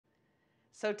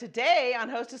So today on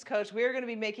Hostess Coach, we're going to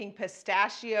be making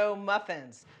pistachio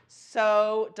muffins.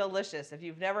 So delicious. If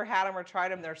you've never had them or tried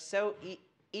them, they're so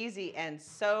easy and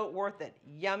so worth it.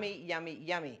 Yummy, yummy,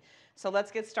 yummy. So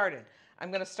let's get started. I'm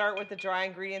going to start with the dry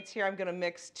ingredients here. I'm going to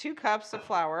mix 2 cups of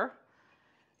flour.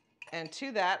 And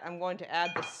to that, I'm going to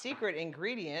add the secret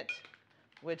ingredient,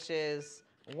 which is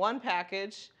 1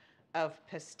 package of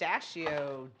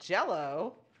pistachio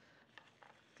jello.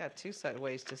 Got 2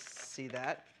 ways to see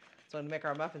that. So I'm going to make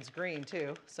our muffins green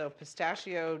too. So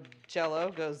pistachio jello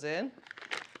goes in.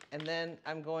 And then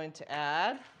I'm going to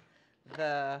add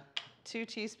the 2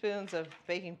 teaspoons of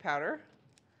baking powder.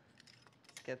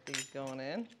 Let's get these going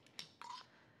in.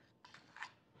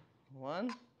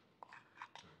 1.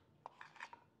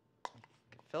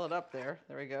 Fill it up there.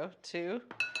 There we go. 2.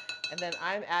 And then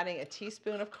I'm adding a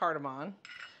teaspoon of cardamom.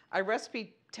 I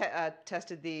recipe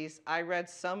tested these. I read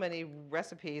so many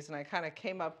recipes and I kind of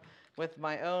came up with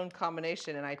my own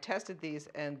combination, and I tested these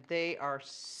and they are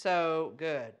so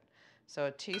good. So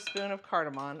a teaspoon of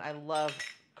cardamom. I love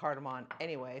cardamom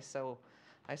anyway, so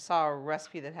I saw a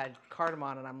recipe that had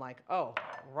cardamom and I'm like, oh,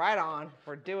 right on,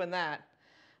 we're doing that.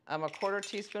 A 1/4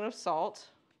 teaspoon of salt.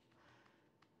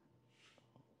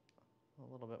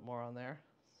 A little bit more on there,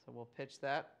 so we'll pitch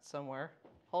that somewhere.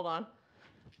 Hold on.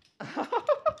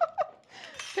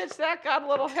 Pitch that, got a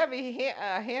little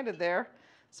heavy-handed there.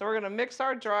 So we're going to mix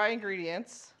our dry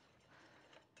ingredients,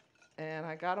 and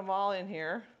I got them all in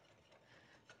here.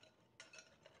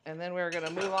 And then we're going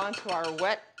to move on to our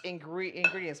wet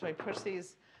ingredients. Let me push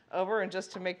these over, and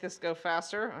just to make this go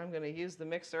faster, I'm going to use the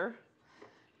mixer.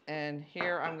 And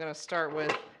here I'm going to start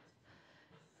with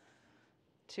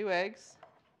 2 eggs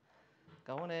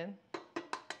going in.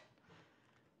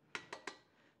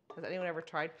 Has anyone ever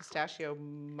tried pistachio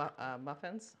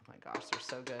muffins? Oh my gosh, they're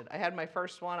so good. I had my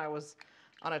first one. I was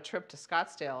on a trip to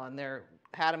Scottsdale, and they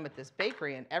had them at this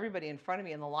bakery, and everybody in front of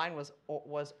me in the line was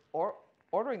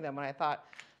ordering them, and I thought,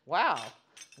 wow,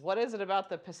 what is it about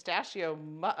the pistachio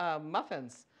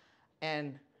muffins?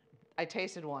 And I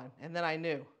tasted one, and then I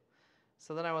knew.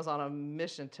 So then I was on a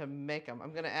mission to make them.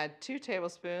 I'm going to add 2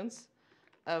 tablespoons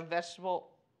of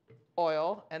vegetable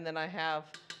oil, and then I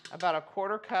have about a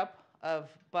 1/4 cup of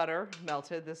butter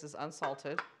melted. This is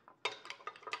unsalted.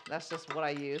 That's just what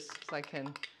I use, so I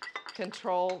can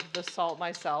control the salt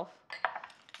myself.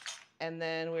 And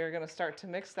then we're going to start to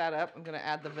mix that up. I'm going to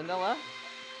add the vanilla.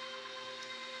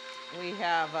 We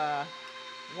have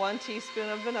 1 teaspoon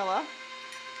of vanilla.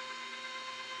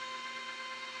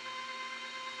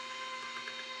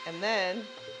 And then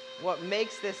what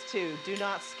makes this too, do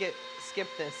not skip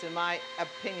this, in my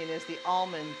opinion, is the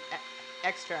almond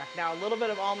extract. Now, a little bit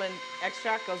of almond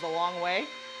extract goes a long way.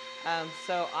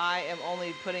 So I am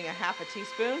only putting a 1/2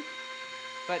 teaspoon,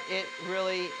 but it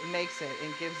really makes it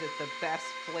and gives it the best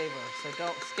flavor. So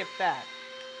don't skip that.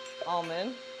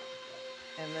 Almond.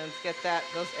 And then let's get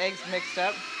those eggs mixed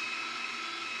up.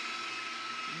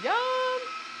 Yum!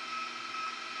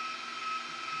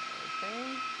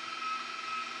 Okay.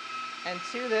 And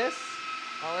to this,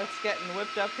 while it's getting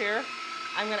whipped up here,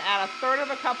 I'm going to add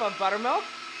 1/3 cup of buttermilk.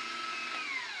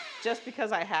 Just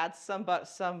because I had some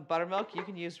buttermilk. You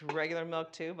can use regular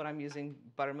milk too, but I'm using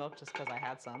buttermilk just because I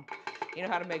had some. You know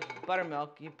how to make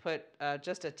buttermilk. You put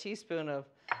just a teaspoon of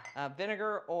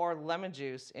vinegar or lemon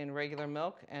juice in regular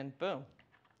milk, and boom,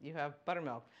 you have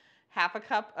buttermilk. 1/2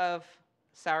 cup of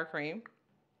sour cream.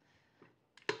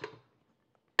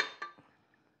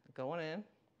 Going in.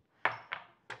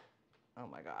 Oh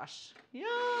my gosh.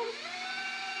 Yum!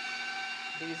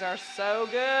 These are so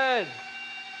good.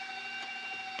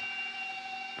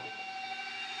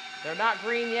 They're not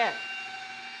green yet.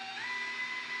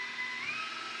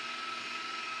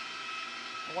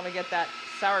 I want to get that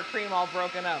sour cream all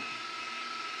broken up.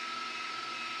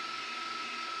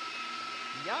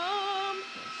 Yum!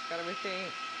 Just got everything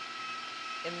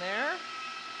in there.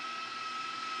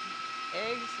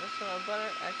 Eggs, vegetable butter,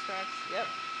 extracts. Yep.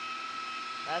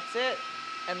 That's it.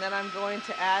 And then I'm going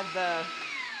to add the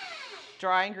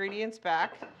dry ingredients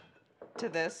back to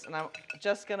this, and I'm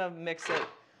just going to mix it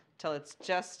till it's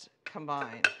just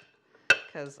combined,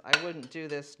 because I wouldn't do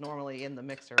this normally in the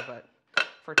mixer, but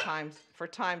for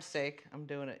time's sake, I'm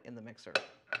doing it in the mixer.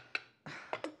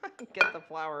 Get the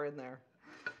flour in there.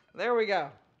 There we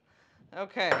go.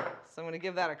 Okay, so I'm going to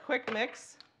give that a quick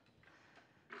mix.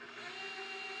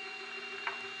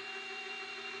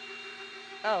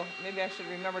 Oh, maybe I should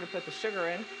remember to put the sugar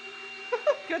in.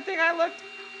 Good thing I looked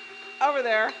over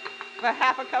there. About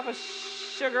 1/2 cup of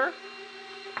sugar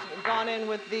gone in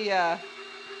with the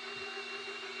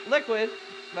liquid,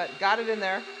 but got it in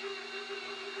there.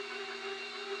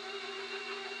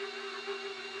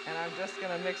 And I'm I'm just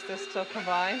going to mix this till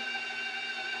combined.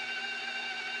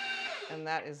 And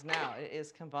that is now, it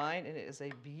is combined, and it is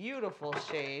a beautiful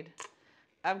shade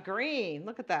of green.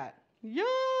 Look at that. Yum!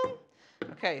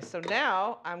 Okay, so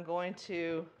now I'm going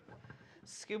to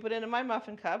scoop it into my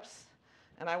muffin cups,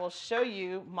 and I will show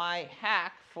you my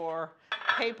hack for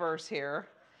papers here.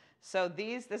 So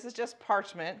this is just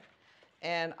parchment,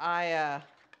 and I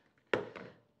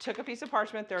took a piece of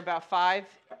parchment, they're about 5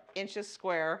 inches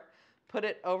square, put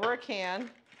it over a can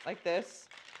like this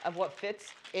of what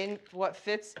fits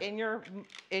in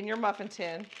your muffin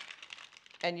tin,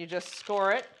 and you just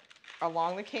score it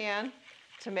along the can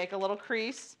to make a little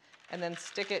crease, and then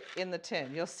stick it in the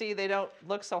tin. You'll see they don't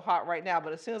look so hot right now,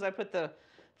 but as soon as I put the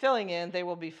filling in, they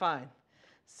will be fine.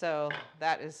 So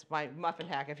that is my muffin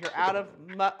hack. If you're out of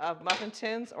muffin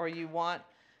tins, or you want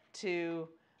to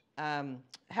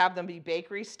have them be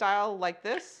bakery style like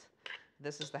this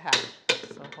is the hack.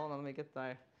 So hold on, let me get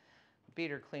my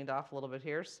beater cleaned off a little bit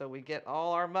here so we get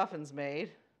all our muffins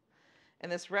made.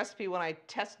 And this recipe, when I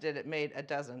tested it, it made a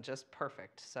dozen just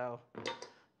perfect. So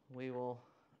we will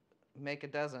make a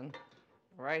dozen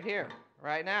right here,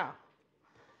 right now.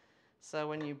 So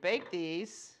when you bake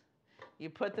these, you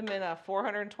put them in a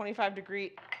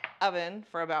 425-degree oven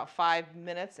for about 5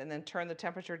 minutes, and then turn the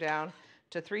temperature down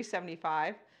to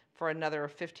 375 for another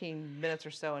 15 minutes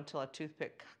or so until a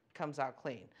toothpick comes out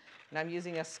clean. And I'm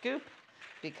using a scoop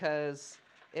because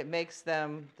it makes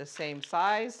them the same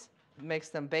size, makes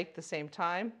them bake the same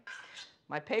time.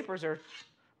 My papers are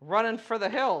running for the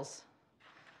hills.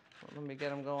 Let me get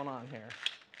them going on here.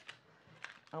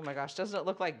 Oh my gosh, doesn't it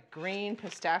look like green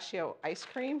pistachio ice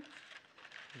cream?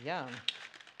 Yum.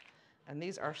 And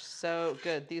these are so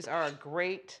good. These are a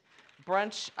great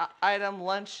brunch item,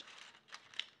 lunch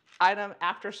item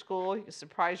after school. You can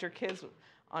surprise your kids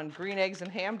on green eggs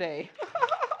and ham day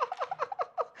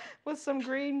with some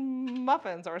green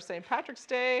muffins, or St. Patrick's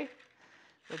Day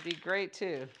would be great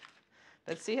too.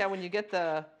 But see how when you get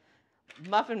the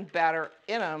muffin batter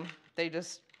in them, they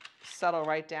just settle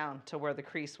right down to where the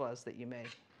crease was that you made.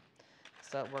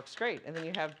 So it works great. And then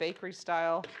you have bakery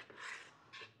style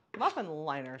muffin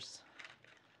liners.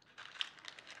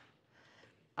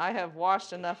 I have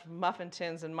washed enough muffin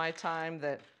tins in my time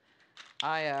that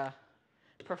I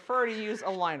prefer to use a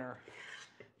liner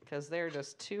because they're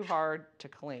just too hard to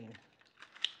clean.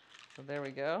 So there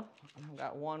we go. I've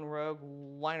got one rogue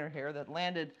liner here that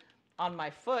landed on my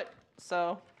foot,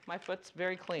 so my foot's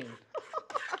very clean.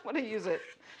 I'm going to use it.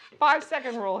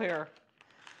 5-second rule here.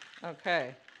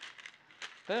 Okay.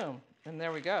 Boom. And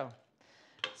there we go.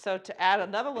 So to add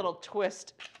another little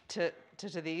twist to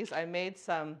these, I made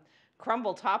some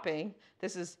crumble topping.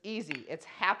 This is easy. It's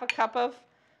half a cup of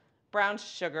brown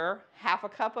sugar, half a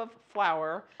cup of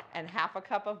flour, and half a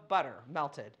cup of butter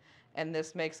melted. And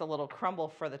this makes a little crumble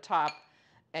for the top,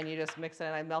 and you just mix it.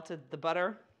 And I melted the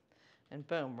butter, and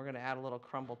boom, we're going to add a little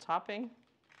crumble topping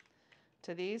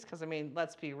to these, because I mean,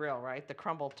 let's be real, right? The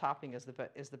crumble topping is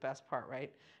the best part, right?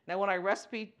 Now, when I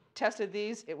recipe tested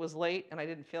these, it was late, and I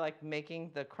didn't feel like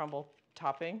making the crumble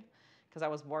topping because I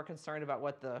was more concerned about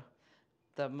what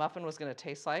the muffin was going to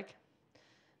taste like.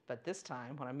 But this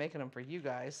time, when I'm making them for you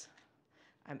guys,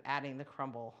 I'm adding the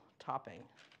crumble topping.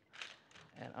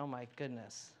 And oh my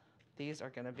goodness, these are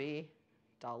going to be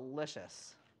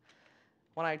delicious.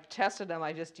 When I tested them,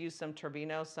 I just used some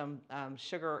turbino, some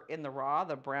sugar in the raw,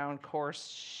 the brown coarse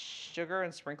sugar,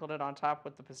 and sprinkled it on top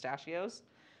with the pistachios.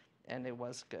 And it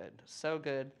was good. So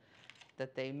good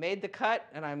that they made the cut,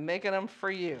 and I'm making them for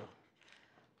you.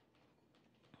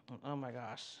 Oh my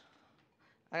gosh.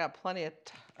 I got plenty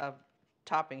of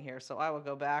topping here, so I will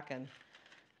go back and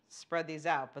spread these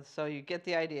out. But so you get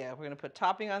the idea. We're going to put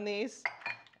topping on these,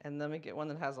 and then we get one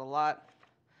that has a lot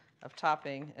of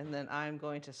topping, and then I'm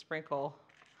going to sprinkle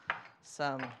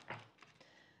some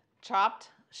chopped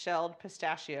shelled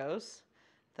pistachios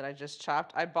that I just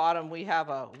chopped. I bought them. We have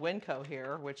a Winco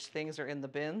here, which things are in the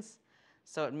bins,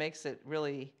 so it makes it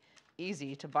really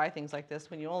easy to buy things like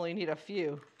this when you only need a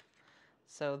few.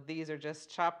 So these are just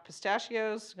chopped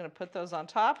pistachios. I'm going to put those on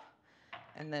top,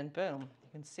 and then boom, you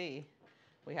can see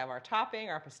we have our topping,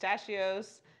 our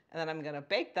pistachios, and then I'm going to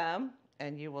bake them,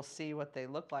 and you will see what they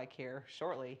look like here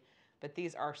shortly. But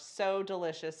these are so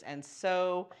delicious and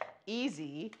so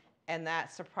easy, and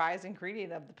that surprise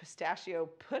ingredient of the pistachio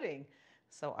pudding.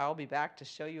 So I'll be back to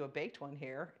show you a baked one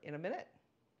here in a minute.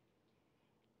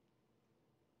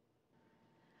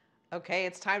 Okay,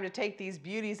 it's time to take these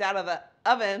beauties out of the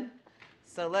oven.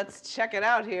 So let's check it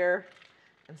out here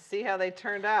and see how they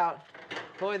turned out.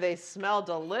 Boy, they smell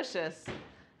delicious.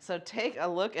 So take a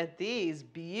look at these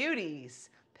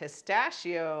beauties.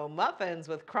 pistachio muffins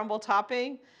with crumble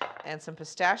topping and some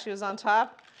pistachios on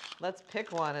top. Let's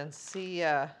pick one and see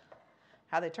how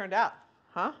they turned out.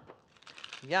 Huh?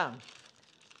 Yum.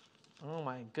 Oh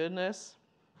my goodness.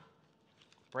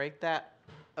 Break that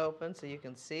open so you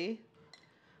can see.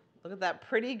 Look at that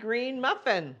pretty green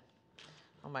muffin.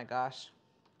 Oh my gosh.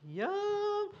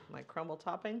 Yum. My crumble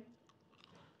topping.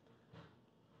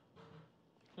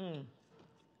 Mmm.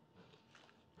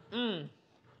 Mmm.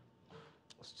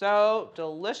 So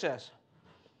delicious.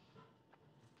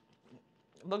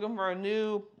 Looking for a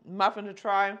new muffin to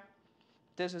try?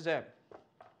 This is it.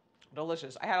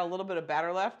 Delicious. I had a little bit of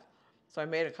batter left, so I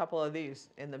made a couple of these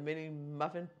in the mini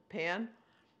muffin pan.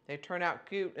 They turn out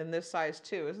cute in this size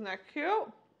too. Isn't that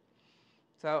cute?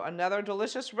 So another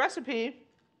delicious recipe.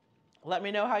 Let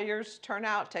me know how yours turn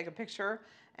out. Take a picture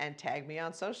and tag me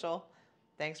on social.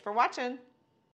 Thanks for watching.